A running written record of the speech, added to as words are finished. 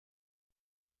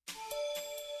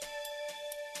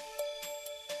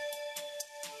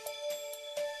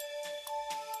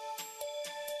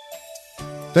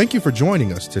Thank you for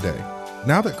joining us today.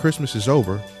 Now that Christmas is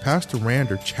over, Pastor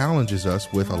Rander challenges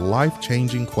us with a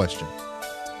life-changing question.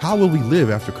 How will we live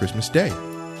after Christmas Day?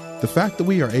 The fact that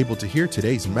we are able to hear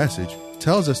today's message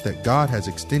tells us that God has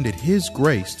extended His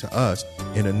grace to us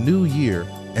in a new year,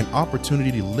 an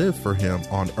opportunity to live for Him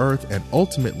on earth and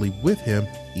ultimately with Him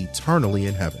eternally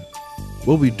in heaven.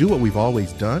 Will we do what we've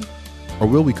always done? Or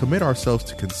will we commit ourselves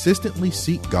to consistently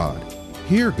seek God,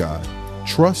 hear God,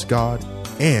 trust God,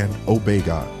 and obey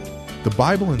God? The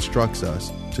Bible instructs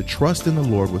us to trust in the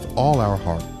Lord with all our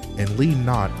heart and lean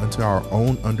not unto our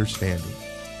own understanding.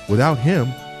 Without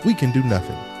Him, we can do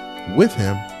nothing. With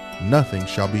Him, nothing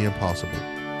shall be impossible.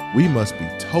 We must be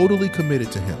totally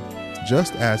committed to Him,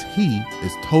 just as He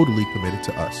is totally committed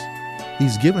to us.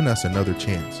 He's given us another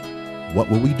chance. What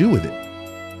will we do with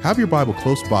it? Have your Bible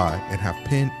close by and have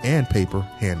pen and paper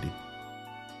handy.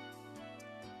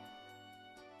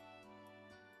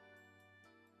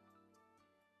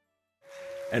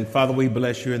 And Father, we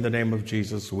bless you in the name of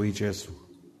Jesus. We just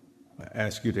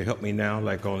ask you to help me now,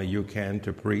 like only you can,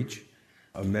 to preach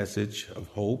a message of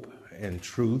hope and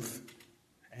truth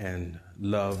and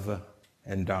love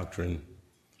and doctrine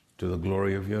to the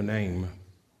glory of your name.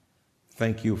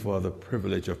 Thank you for the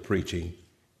privilege of preaching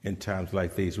in times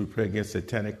like these. We pray against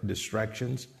satanic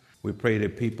distractions. We pray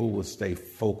that people will stay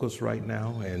focused right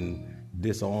now and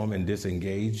disarm and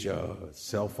disengage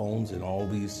cell phones and all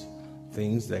these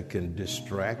things that can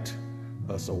distract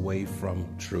us away from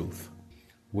truth.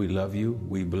 We love you.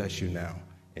 We bless you now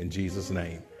in Jesus'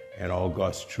 name. And all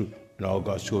God's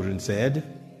children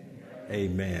said,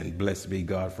 Amen. Blessed be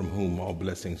God from whom all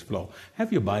blessings flow.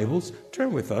 Have your Bibles.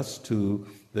 Turn with us to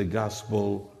the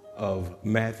Gospel of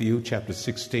Matthew, chapter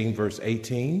 16, verse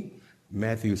 18.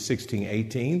 Matthew 16,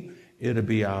 18. It'll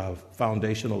be our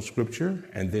foundational scripture,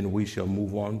 and then we shall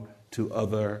move on to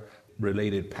other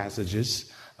related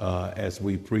passages as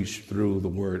we preach through the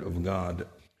Word of God.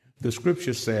 The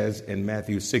scripture says in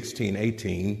Matthew 16,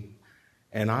 18,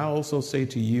 "And I also say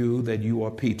to you that you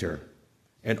are Peter,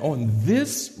 and on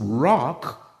this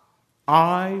rock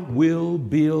I will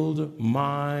build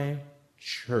my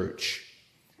church,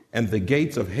 and the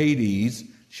gates of Hades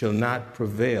shall not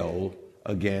prevail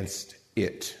against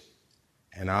it.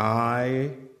 And I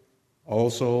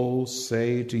also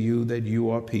say to you that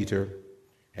you are Peter,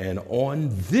 and on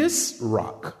this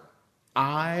rock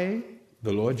I,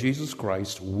 the Lord Jesus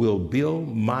Christ, will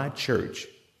build my church,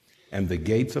 and the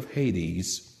gates of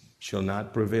Hades shall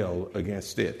not prevail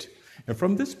against it." And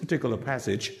from this particular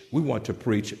passage, we want to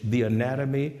preach the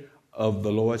anatomy of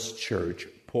the Lord's church,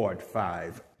 part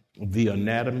 5. The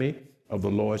anatomy of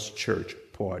the Lord's church,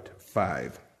 part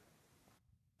 5.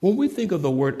 When we think of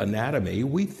the word anatomy,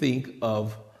 we think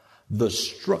of the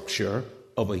structure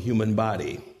of a human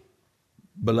body.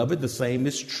 Beloved, the same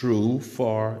is true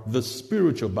for the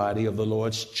spiritual body of the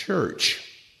Lord's church.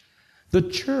 The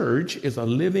church is a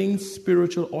living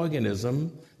spiritual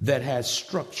organism that has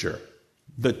structure.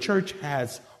 The church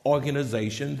has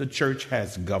organization. The church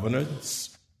has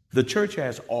governance. The church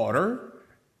has order.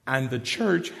 And the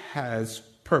church has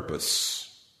purpose.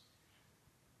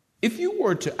 If you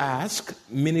were to ask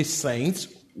many saints,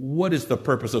 what is the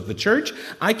purpose of the church?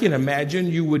 I can imagine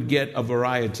you would get a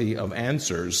variety of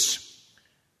answers.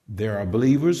 There are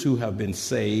believers who have been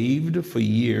saved for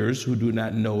years who do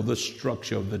not know the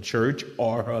structure of the church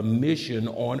or her mission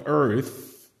on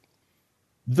earth.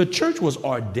 The church was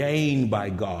ordained by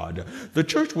God. The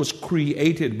church was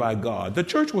created by God. The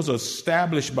church was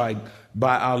established by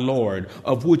our Lord,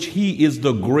 of which He is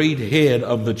the great head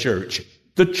of the church.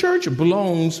 The church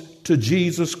belongs to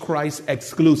Jesus Christ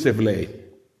exclusively.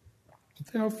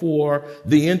 Therefore,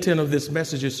 the intent of this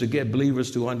message is to get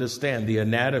believers to understand the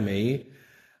anatomy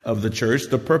of the church,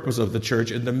 the purpose of the church,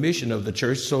 and the mission of the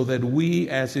church, so that we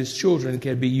as His children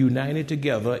can be united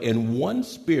together in one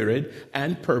spirit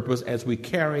and purpose as we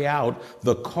carry out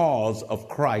the cause of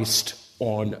Christ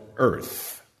on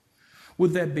earth.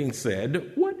 With that being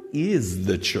said, what is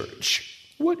the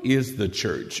church? What is the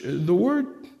church? The word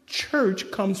church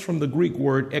comes from the Greek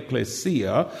word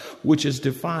ecclesia, which is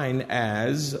defined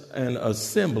as an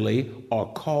assembly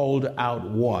or called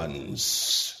out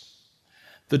ones.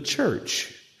 The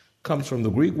church comes from the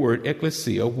Greek word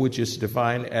ecclesia, which is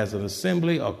defined as an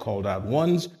assembly or called out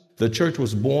ones. The church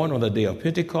was born on the day of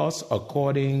Pentecost,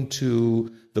 according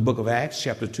to the book of Acts,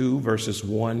 chapter 2, verses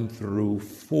 1 through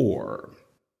 4.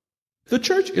 The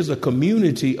church is a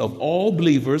community of all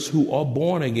believers who are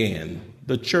born again.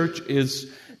 The church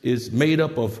is made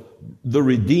up of the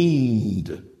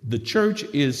redeemed. The church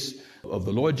of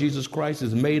the Lord Jesus Christ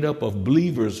is made up of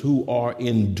believers who are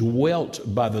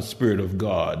indwelt by the Spirit of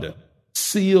God.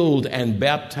 sealed and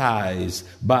baptized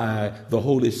by the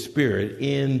Holy Spirit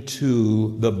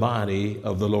into the body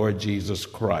of the Lord Jesus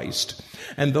Christ.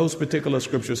 And those particular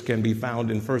scriptures can be found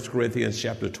in 1 Corinthians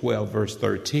chapter 12, verse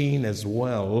 13, as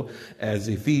well as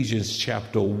Ephesians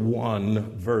chapter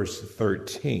 1, verse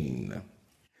 13.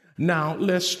 Now,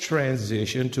 let's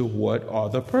transition to what are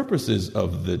the purposes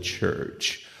of the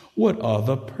church. What are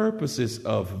the purposes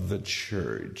of the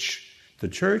church? The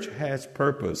church has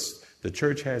purpose. The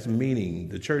church has meaning.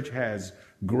 The church has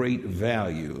great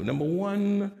value. Number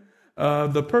one,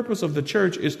 the purpose of the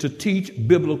church is to teach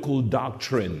biblical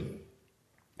doctrine.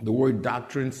 The word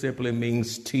doctrine simply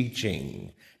means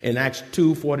teaching. In Acts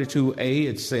 2:42a,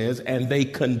 it says, and they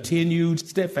continued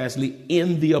steadfastly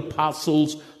in the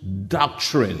apostles'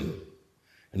 doctrine.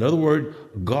 In other words,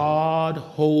 God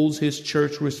holds his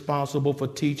church responsible for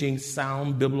teaching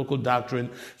sound biblical doctrine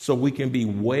so we can be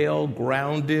well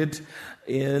grounded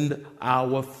in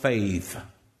our faith.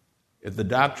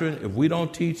 If we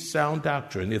don't teach sound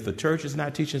doctrine, if the church is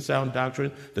not teaching sound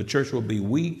doctrine, the church will be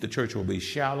weak, the church will be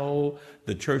shallow,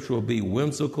 the church will be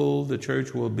whimsical, the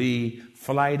church will be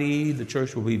flighty, the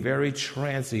church will be very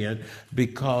transient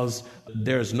because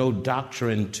there's no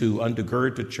doctrine to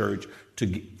undergird the church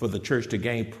for the church to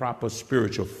gain proper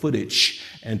spiritual footage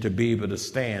and to be able to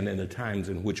stand in the times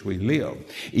in which we live.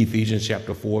 Ephesians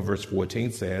chapter 4, verse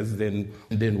 14 says,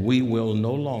 then we will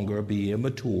no longer be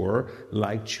immature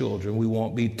like children. We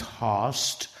won't be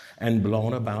tossed and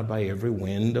blown about by every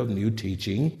wind of new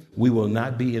teaching. We will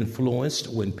not be influenced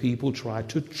when people try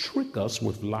to trick us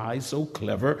with lies so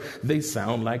clever they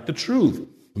sound like the truth.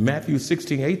 Matthew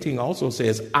 16:18 also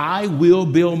says, I will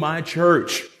build my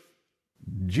church.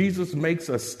 Jesus makes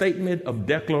a statement of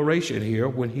declaration here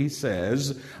when he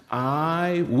says,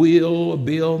 I will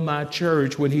build my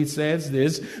church. When he says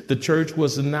this, the church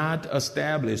was not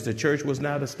established. The church was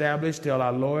not established till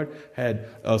our Lord had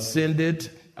ascended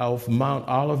off Mount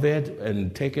Olivet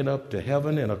and taken up to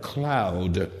heaven in a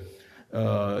cloud.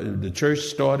 The church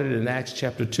started in Acts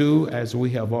chapter 2, as we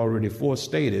have already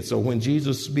forestated. So when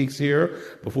Jesus speaks here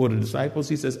before the disciples,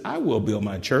 he says, I will build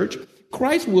my church.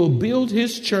 Christ will build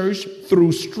his church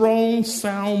through strong,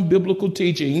 sound biblical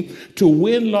teaching to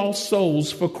win lost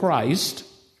souls for Christ.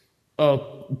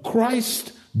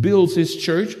 Christ builds his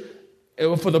church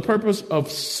for the purpose of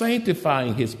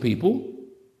sanctifying his people.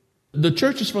 The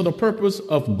church is for the purpose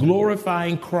of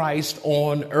glorifying Christ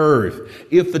on earth.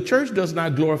 If the church does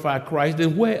not glorify Christ,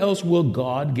 then where else will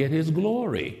God get his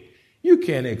glory? You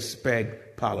can't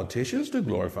expect politicians to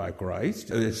glorify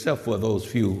Christ, except for those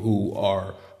few who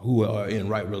are in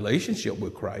right relationship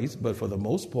with Christ. But for the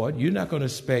most part, you're not going to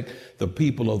expect the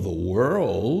people of the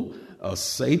world,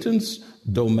 Satan's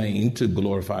domain, to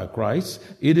glorify Christ.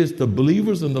 It is the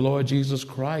believers in the Lord Jesus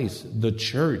Christ, the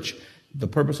church. The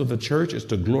purpose of the church is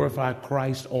to glorify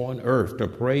Christ on earth, to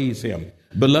praise him.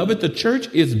 Beloved, the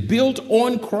church is built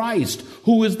on Christ,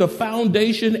 who is the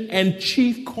foundation and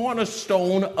chief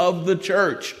cornerstone of the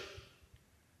church.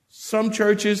 Some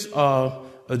churches are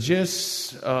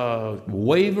just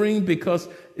wavering because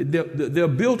they're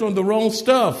built on the wrong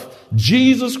stuff.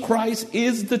 Jesus Christ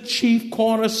is the chief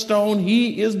cornerstone.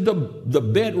 He is the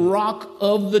bedrock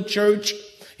of the church.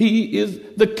 He is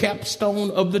the capstone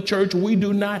of the church. We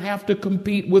do not have to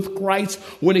compete with Christ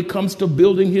when it comes to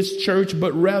building his church,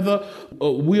 but rather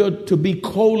we are to be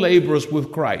co-laborers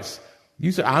with Christ.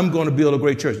 You say, I'm going to build a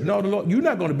great church. No, the Lord, you're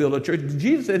not going to build a church.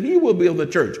 Jesus said he will build a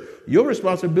church. Your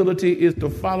responsibility is to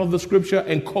follow the scripture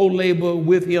and co-labor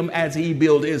with him as he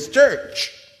builds his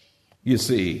church. You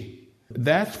see,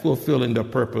 that's fulfilling the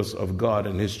purpose of God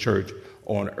and his church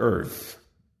on earth.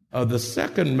 The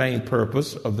second main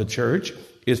purpose of the church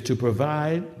is to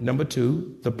provide, number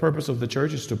two, the purpose of the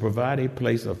church is to provide a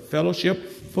place of fellowship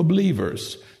for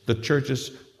believers. The church is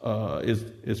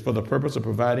for the purpose of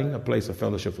providing a place of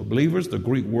fellowship for believers. The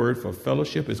Greek word for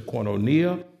fellowship is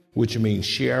koinonia, which means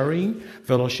sharing.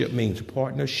 Fellowship means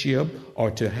partnership or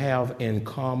to have in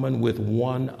common with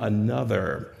one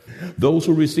another. Those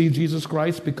who receive Jesus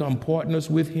Christ become partners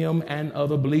with him and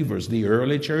other believers. The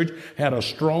early church had a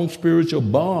strong spiritual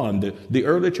bond. The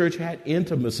early church had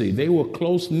intimacy. They were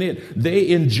close-knit. They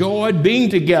enjoyed being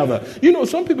together. You know,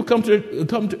 some people come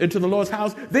into the Lord's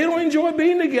house. They don't enjoy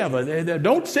being together. They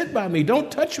don't sit by me.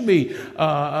 Don't touch me.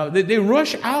 They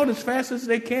rush out as fast as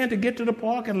they can to get to the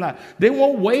parking lot. They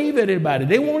won't wave at anybody.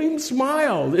 They won't even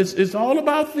smile. It's all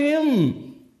about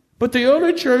them. But the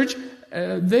early church,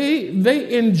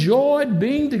 they enjoyed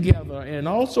being together and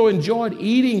also enjoyed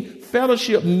eating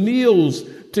fellowship meals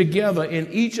together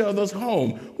in each other's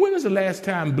home. When was the last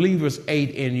time believers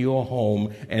ate in your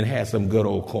home and had some good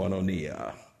old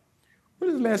koinonia?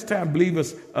 When was the last time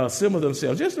believers assembled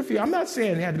themselves? Just a few. I'm not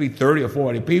saying it had to be 30 or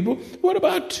 40 people. What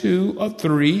about 2 or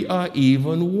 3 or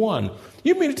even 1?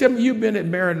 You mean to tell me you've been at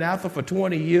Maranatha for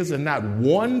 20 years and not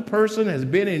one person has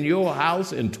been in your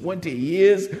house in 20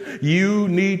 years? You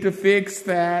need to fix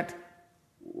that.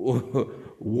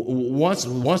 Once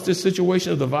this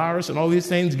situation of the virus and all these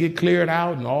things get cleared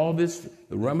out and all this,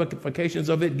 the ramifications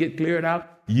of it get cleared out,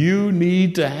 you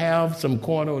need to have some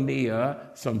koinonia,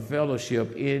 some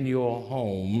fellowship in your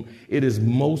home. It is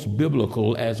most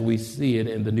biblical as we see it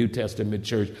in the New Testament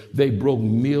church. They broke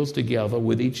meals together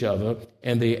with each other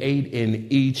and they ate in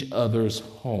each other's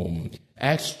home.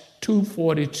 Acts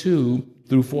 2:42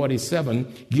 through 47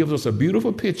 gives us a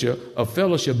beautiful picture of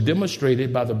fellowship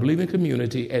demonstrated by the believing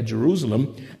community at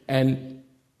Jerusalem and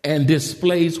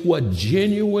displays what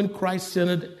genuine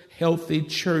Christ-centered, healthy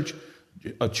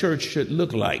a church should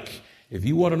look like. If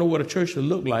you want to know what a church should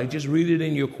look like, just read it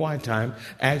in your quiet time.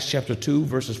 Acts chapter 2,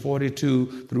 verses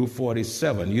 42 through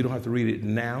 47. You don't have to read it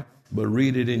now, but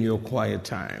read it in your quiet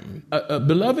time.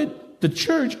 Beloved, the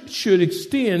church should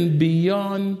extend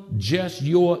beyond just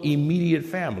your immediate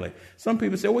family. Some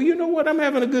people say, well, you know what? I'm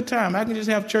having a good time. I can just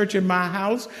have church in my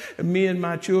house, and me and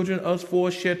my children, us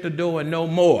 4, shut the door and no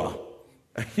more.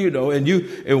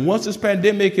 And once this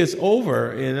pandemic is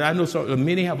over, and I know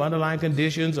many have underlying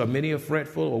conditions, or many are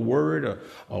fretful, or worried,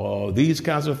 or these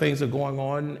kinds of things are going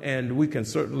on, and we can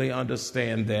certainly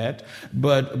understand that.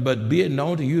 But be it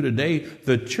known to you today,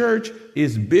 the church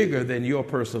is bigger than your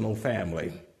personal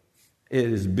family.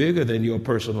 It is bigger than your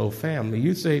personal family.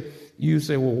 You say,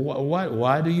 well,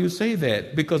 why do you say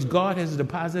that? Because God has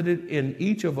deposited in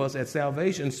each of us at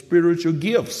salvation spiritual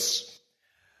gifts.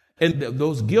 And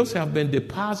those gifts have been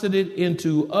deposited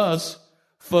into us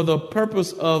for the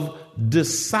purpose of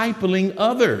discipling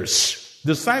others.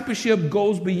 Discipleship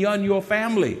goes beyond your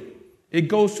family. It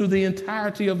goes to the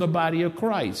entirety of the body of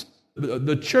Christ.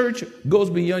 The church goes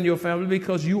beyond your family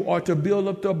because you are to build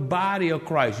up the body of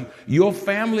Christ. Your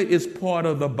family is part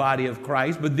of the body of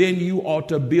Christ, but then you are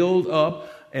to build up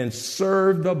and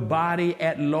serve the body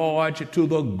at large to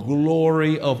the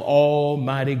glory of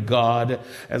Almighty God.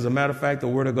 As a matter of fact, the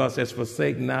Word of God says,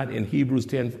 forsake not in Hebrews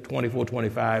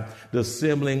 10:24-25, the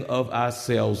assembling of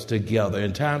ourselves together.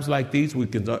 In times like these, we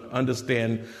can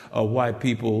understand why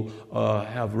people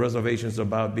have reservations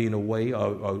about being away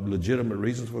or legitimate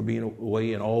reasons for being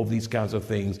away and all these kinds of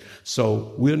things.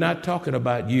 So we're not talking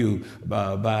about you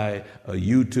by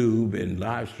YouTube and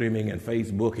live streaming and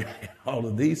Facebook and all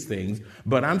of these things.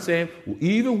 But I'm saying,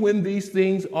 even when these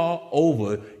things are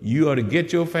over, you ought to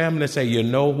get your family and say, you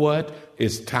know what?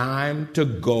 It's time to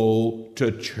go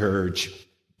to church.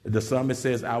 The psalmist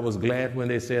says, I was glad when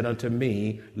they said unto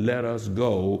me, let us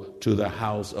go to the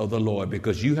house of the Lord,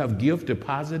 because you have gift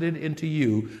deposited into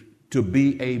you to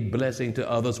be a blessing to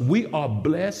others. We are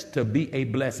blessed to be a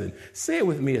blessing. Say it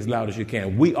with me as loud as you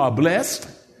can. We are blessed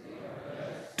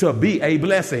to be a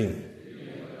blessing.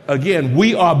 Again,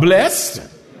 we are blessed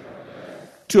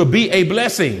to be a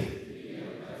blessing.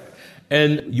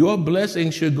 And your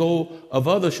blessing of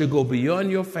others should go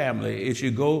beyond your family. It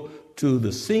should go to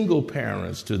the single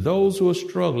parents, to those who are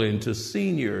struggling, to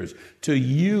seniors, to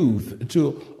youth,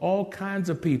 to all kinds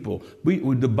of people.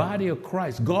 With the body of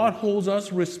Christ, God holds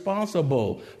us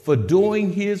responsible for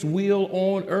doing his will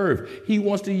on earth. He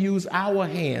wants to use our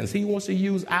hands. He wants to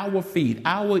use our feet,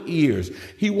 our ears.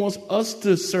 He wants us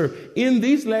to serve. In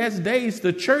these last days,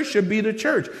 the church should be the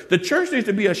church. The church needs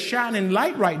to be a shining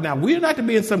light right now. We're not to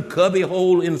be in some cubby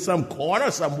hole in some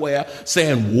corner somewhere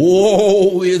saying,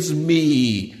 woe is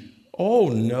me. Oh,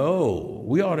 no.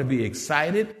 We ought to be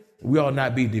excited. We ought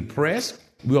not be depressed.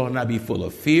 We ought not be full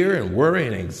of fear and worry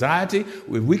and anxiety.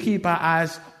 If we keep our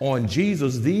eyes on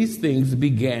Jesus, these things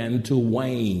began to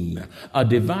wane. A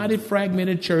divided,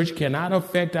 fragmented church cannot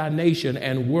affect our nation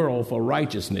and world for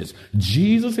righteousness.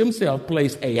 Jesus himself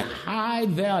placed a high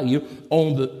value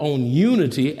on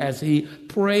unity as he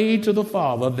prayed to the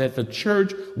Father that the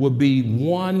church would be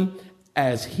one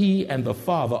as he and the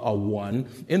Father are one.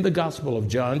 In the Gospel of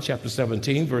John, chapter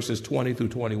 17, verses 20 through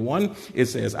 21, it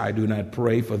says, I do not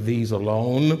pray for these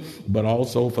alone, but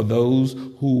also for those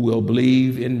who will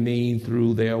believe in me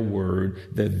through their word,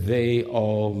 that they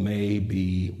all may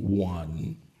be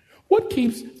one. What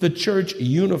keeps the church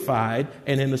unified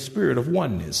and in a spirit of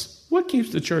oneness? What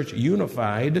keeps the church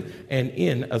unified and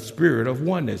in a spirit of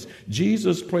oneness?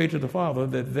 Jesus prayed to the Father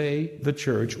that the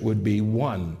church, would be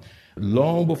one.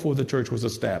 Long before the church was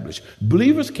established.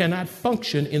 Believers cannot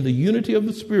function in the unity of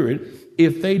the Spirit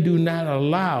if they do not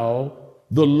allow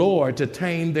the Lord to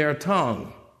tame their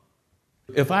tongue.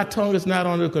 If our tongue is not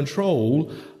under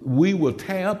control, we will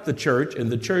tear up the church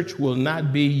and the church will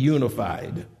not be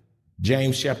unified.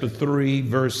 James chapter 3,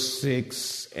 verse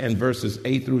 6 and verses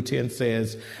 8 through 10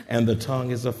 says, and the tongue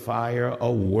is a fire,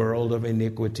 a world of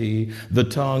iniquity. The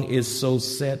tongue is so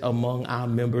set among our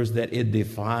members that it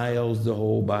defiles the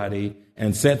whole body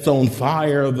and sets on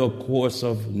fire the course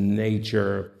of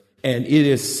nature. And it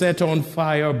is set on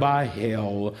fire by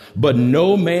hell. But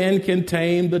no man can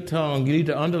tame the tongue. You need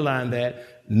to underline that.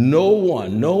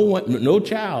 No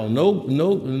child,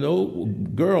 no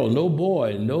girl, no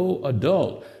boy, no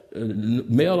adult,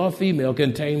 male or female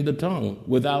can tame the tongue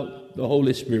without the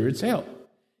Holy Spirit's help.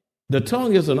 The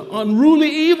tongue is an unruly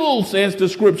evil, says the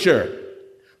scripture,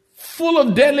 full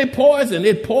of deadly poison.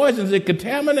 It poisons, it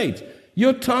contaminates.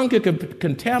 Your tongue could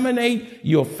contaminate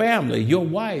your family, your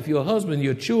wife, your husband,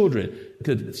 your children,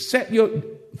 could set your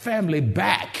family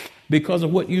back because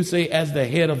of what you say as the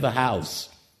head of the house.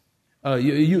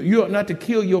 You are not to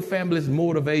kill your family's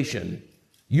motivation.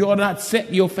 You are not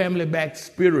set your family back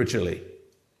spiritually.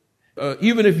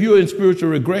 Even if you're in spiritual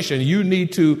regression,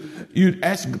 you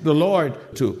ask the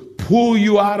Lord to pull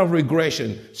you out of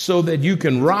regression so that you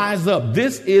can rise up.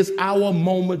 This is our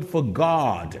moment for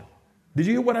God. Did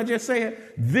you hear what I just said?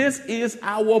 This is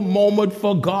our moment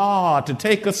for God to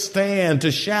take a stand,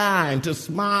 to shine, to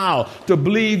smile, to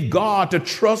believe God, to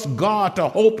trust God, to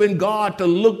hope in God, to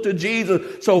look to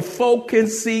Jesus so folk can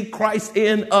see Christ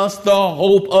in us, the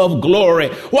hope of glory.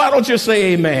 Why don't you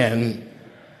say amen?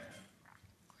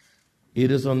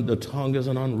 The tongue is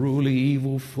an unruly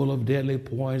evil full of deadly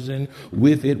poison.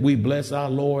 With it we bless our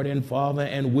Lord and Father,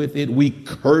 and with it we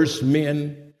curse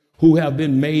men who have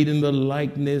been made in the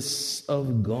likeness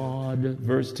of God.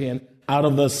 Verse 10, out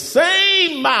of the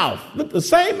same mouth, look, the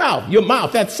same mouth, your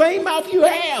mouth, that same mouth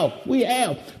we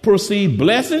have, proceed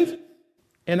blessings.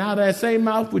 And out of that same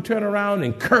mouth, we turn around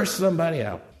and curse somebody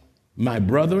out. My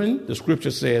brethren, the scripture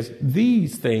says,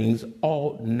 these things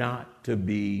ought not to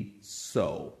be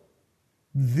so.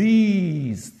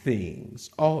 These things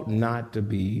ought not to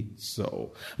be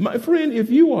so. My friend, if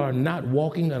you are not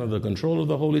walking under the control of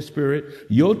the Holy Spirit,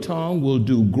 your tongue will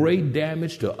do great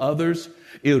damage to others.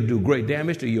 It'll do great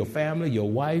damage to your family, your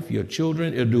wife, your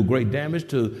children. It'll do great damage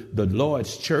to the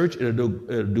Lord's church. It'll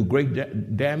do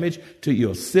great damage to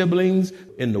your siblings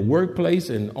in the workplace,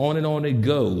 and on it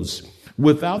goes.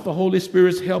 Without the Holy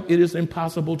Spirit's help, it is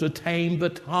impossible to tame the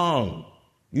tongue.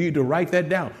 You need to write that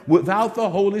down. Without the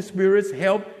Holy Spirit's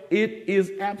help, it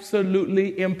is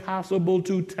absolutely impossible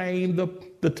to tame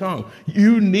the tongue.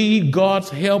 You need God's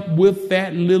help with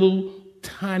that little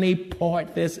tiny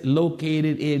part that's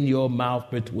located in your mouth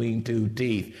between two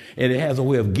teeth. And it has a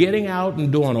way of getting out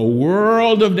and doing a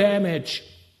world of damage.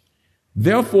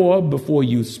 Therefore, before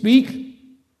you speak,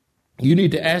 you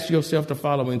need to ask yourself the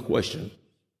following question.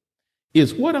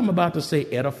 Is what I'm about to say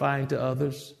edifying to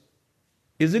others?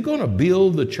 Is it going to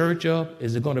build the church up?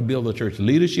 Is it going to build the church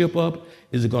leadership up?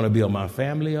 Is it going to build my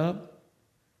family up?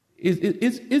 Is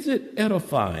it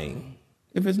edifying?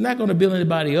 If it's not going to build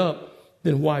anybody up,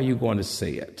 then why are you going to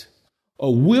say it?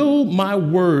 Or will my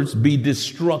words be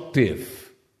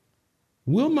destructive?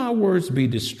 Will my words be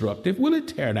destructive? Will it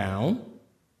tear down?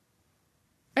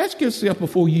 Ask yourself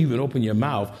before you even open your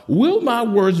mouth, will my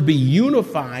words be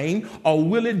unifying or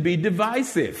will it be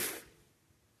divisive?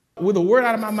 Will the word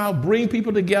out of my mouth bring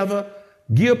people together,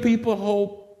 give people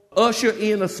hope, usher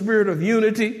in a spirit of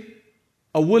unity?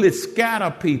 Or will it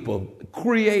scatter people,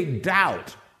 create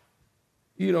doubt?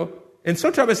 And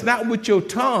sometimes it's not with your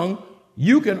tongue.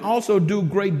 You can also do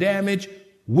great damage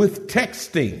with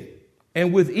texting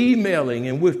and with emailing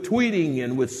and with tweeting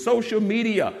and with social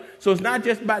media. So it's not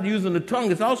just about using the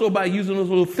tongue. It's also about using those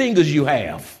little fingers you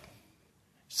have,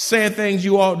 saying things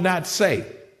you ought not say.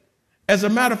 As a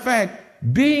matter of fact,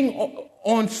 being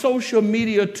on social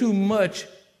media too much,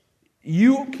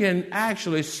 you can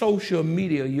actually social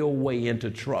media your way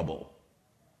into trouble.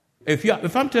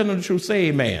 If I'm telling the truth, say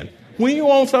amen. When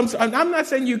you on something, I'm not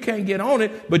saying you can't get on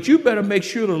it, but you better make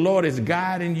sure the Lord is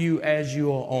guiding you as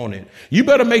you are on it. You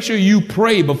better make sure you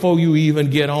pray before you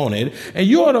even get on it. And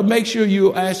you ought to make sure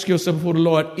you ask yourself before the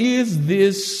Lord, is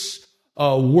this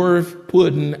worth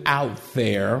putting out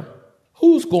there?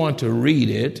 Who's going to read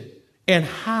it? And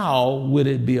how would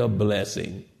it be a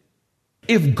blessing?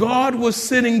 If God was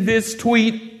sending this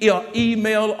tweet or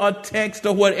email or text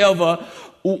or whatever,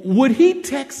 would he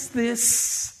text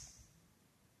this?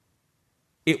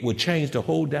 It would change the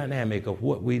whole dynamic of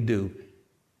what we do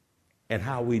and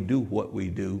how we do what we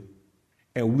do.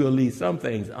 And we'll leave some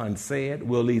things unsaid.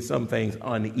 We'll leave some things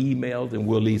unemailed, and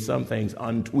we'll leave some things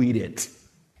untweeted.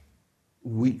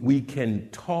 We can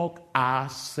talk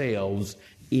ourselves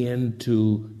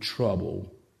into trouble.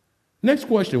 Next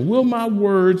question. Will my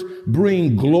words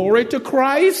bring glory to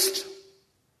Christ?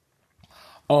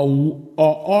 Or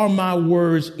are my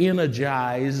words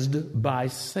energized by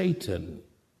Satan?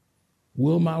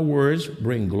 Will my words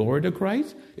bring glory to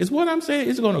Christ? Is what I'm saying,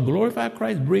 is it going to glorify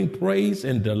Christ, bring praise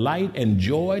and delight and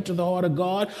joy to the heart of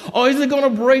God? Or is it going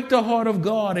to break the heart of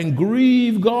God and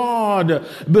grieve God?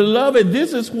 Beloved,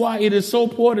 this is why it is so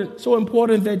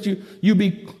important that you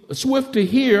be swift to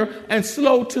hear and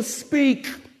slow to speak.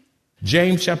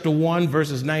 James chapter 1,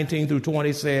 verses 19 through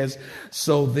 20 says,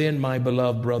 "So then, my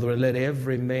beloved brethren, let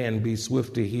every man be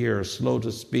swift to hear, slow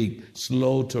to speak,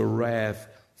 slow to wrath.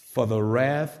 For the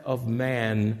wrath of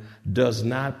man does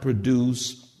not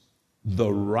produce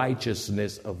the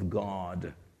righteousness of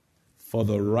God." For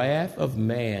the wrath of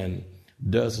man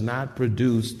does not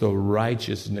produce the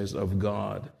righteousness of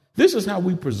God. This is how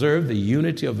we preserve the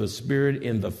unity of the Spirit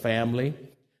in the family.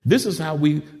 This is how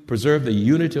we preserve the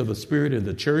unity of the Spirit in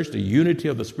the church, the unity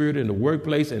of the Spirit in the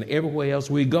workplace, and everywhere else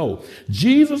we go.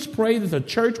 Jesus prayed that the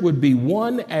church would be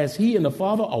one as he and the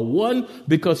Father are one,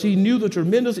 because he knew the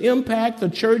tremendous impact the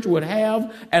church would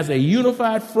have as a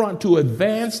unified front to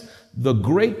advance the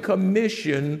Great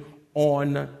Commission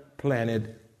on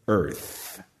planet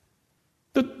Earth.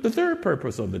 The third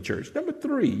purpose of the church, number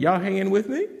 3, y'all hanging with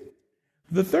me?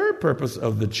 The third purpose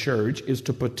of the church is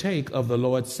to partake of the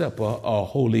Lord's Supper or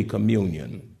Holy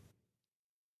Communion.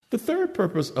 The third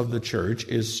purpose of the church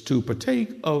is to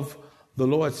partake of the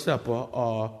Lord's Supper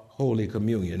or Holy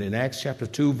Communion. In Acts chapter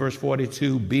 2, verse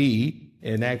 42b,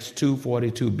 in Acts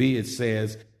 2:42b, it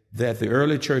says that the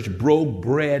early church broke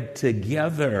bread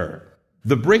together.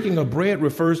 The breaking of bread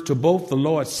refers to both the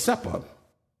Lord's Supper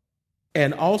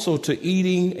and also to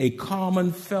eating a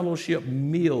common fellowship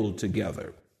meal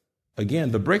together.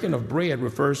 Again, the breaking of bread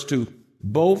refers to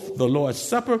both the Lord's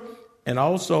Supper and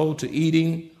also to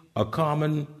eating a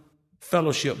common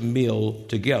fellowship meal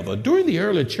together. During the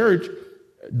early church,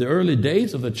 the early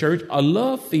days of the church, a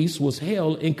love feast was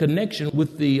held in connection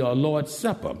with the Lord's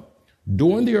Supper.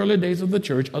 During the early days of the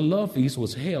church, a love feast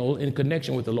was held in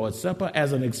connection with the Lord's Supper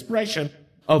as an expression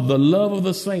of the love of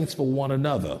the saints for one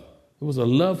another. It was a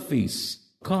love feast,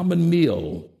 common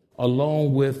meal,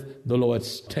 along with the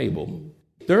Lord's table.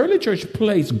 The early church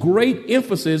placed great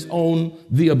emphasis on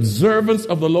the observance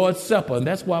of the Lord's Supper. And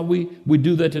that's why we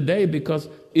do that today, because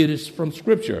it is from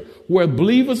Scripture, where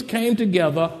believers came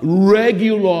together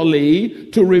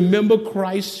regularly to remember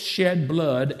Christ's shed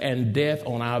blood and death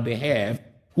on our behalf,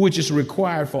 which is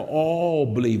required for all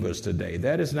believers today.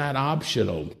 That is not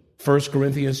optional. 1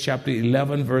 Corinthians chapter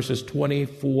 11, verses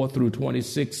 24 through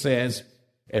 26 says,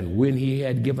 "And when he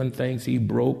had given thanks, he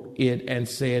broke it and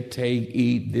said, 'Take,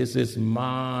 eat, this is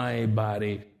my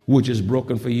body, which is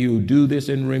broken for you. Do this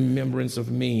in remembrance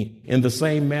of me.' In the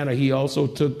same manner, he also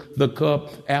took the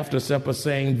cup after supper,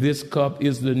 saying, 'This cup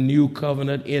is the new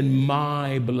covenant in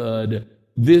my blood.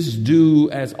 This do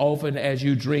as often as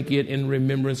you drink it in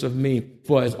remembrance of me.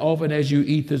 For as often as you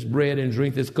eat this bread and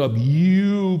drink this cup,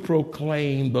 you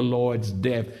proclaim the Lord's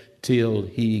death till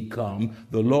he come."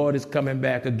 The Lord is coming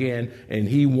back again, and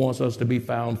he wants us to be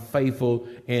found faithful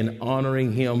in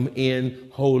honoring him in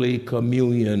Holy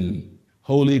Communion.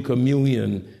 Holy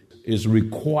Communion is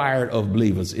required of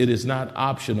believers. It is not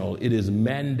optional. It is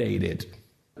mandated.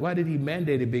 Why did he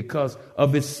mandate it? Because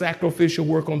of his sacrificial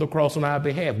work on the cross on our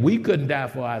behalf. We couldn't die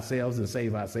for ourselves and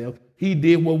save ourselves. He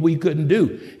did what we couldn't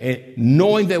do. And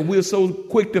knowing that we're so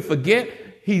quick to forget,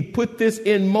 he put this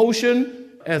in motion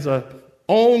as a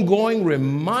ongoing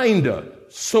reminder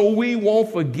so we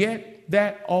won't forget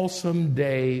that awesome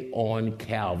day on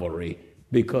Calvary,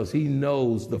 because he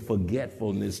knows the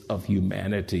forgetfulness of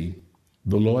humanity.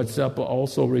 The Lord's Supper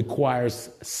also requires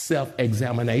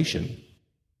self-examination.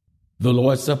 The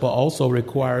Lord's Supper also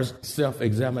requires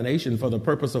self-examination for the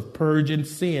purpose of purging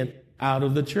sin out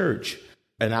of the church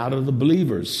and out of the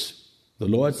believers. The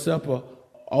Lord's Supper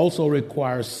also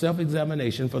requires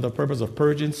self-examination for the purpose of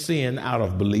purging sin out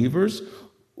of believers,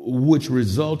 which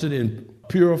resulted in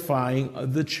purifying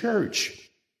the church.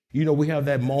 You know, we have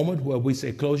that moment where we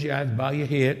say, close your eyes, bow your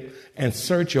head, and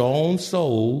search your own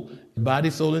soul, body,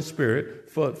 soul, and spirit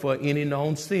for any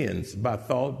known sins by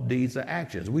thought, deeds, or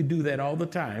actions. We do that all the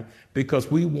time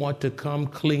because we want to come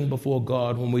clean before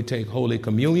God when we take Holy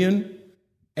Communion.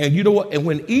 And you know what? And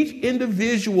when each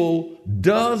individual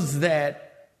does that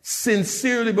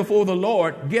sincerely before the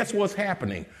Lord, guess what's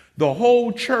happening? The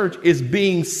whole church is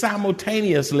being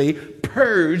simultaneously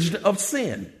purged of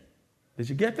sin. Did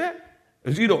you get that?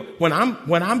 You know, when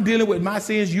I'm dealing with my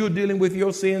sins, you're dealing with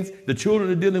your sins, the children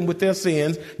are dealing with their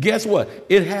sins. Guess what?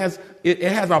 It has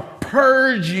a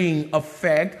purging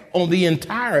effect on the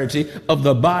entirety of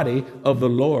the body of the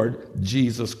Lord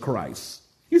Jesus Christ.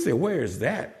 You say, where is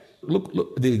that?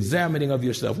 Look, the examining of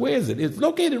yourself. Where is it? It's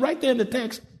located right there in the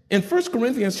text. In 1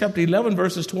 Corinthians chapter 11,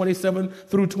 verses 27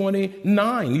 through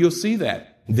 29, you'll see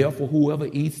that. Therefore, whoever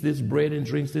eats this bread and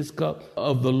drinks this cup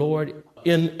of the Lord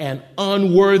in an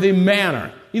unworthy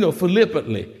manner,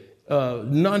 flippantly,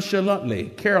 nonchalantly,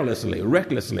 carelessly,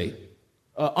 recklessly,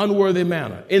 unworthy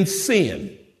manner, in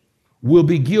sin, will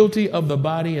be guilty of the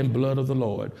body and blood of the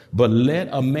Lord. But let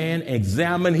a man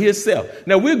examine himself.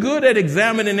 Now, we're good at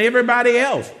examining everybody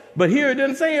else, but here it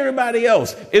doesn't say everybody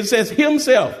else. It says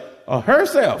himself or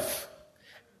herself.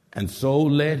 And so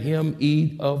let him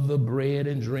eat of the bread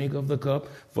and drink of the cup.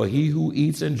 For he who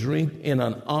eats and drinks in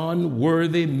an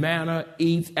unworthy manner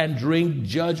eats and drinks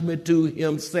judgment to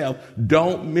himself.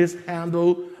 Don't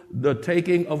mishandle the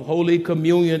taking of Holy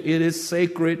Communion. It is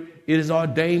sacred. It is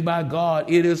ordained by God.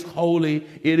 It is holy.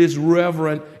 It is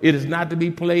reverent. It is not to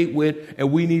be played with.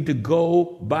 And we need to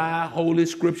go by Holy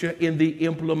Scripture in the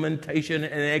implementation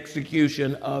and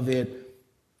execution of it.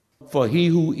 For he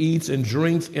who eats and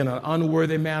drinks in an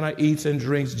unworthy manner eats and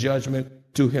drinks judgment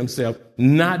to himself,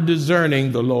 not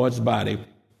discerning the Lord's body.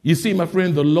 You see, my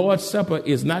friend, the Lord's Supper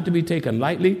is not to be taken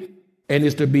lightly and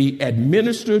is to be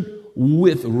administered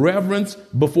with reverence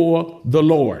before the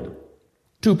Lord.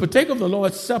 To partake of the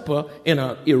Lord's Supper in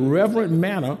an irreverent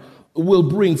manner will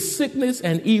bring sickness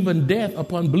and even death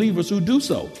upon believers who do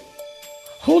so.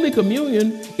 Holy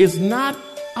Communion is not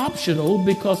optional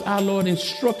because our Lord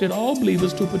instructed all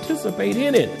believers to participate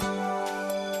in it.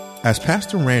 As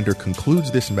Pastor Rander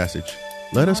concludes this message,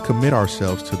 let us commit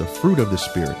ourselves to the fruit of the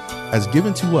Spirit as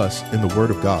given to us in the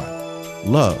Word of God: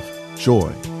 love,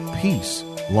 joy, peace,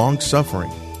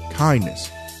 long-suffering,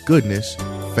 kindness, goodness,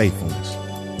 faithfulness.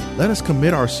 Let us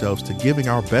commit ourselves to giving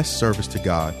our best service to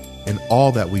God in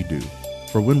all that we do.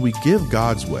 For when we give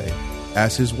God's way,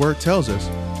 as His Word tells us,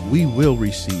 we will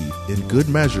receive in good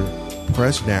measure,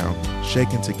 pressed down,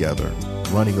 shaken together,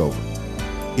 running over.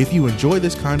 If you enjoy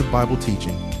this kind of Bible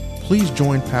teaching, please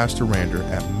join Pastor Rander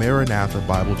at Maranatha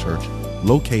Bible Church,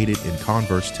 located in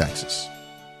Converse, Texas.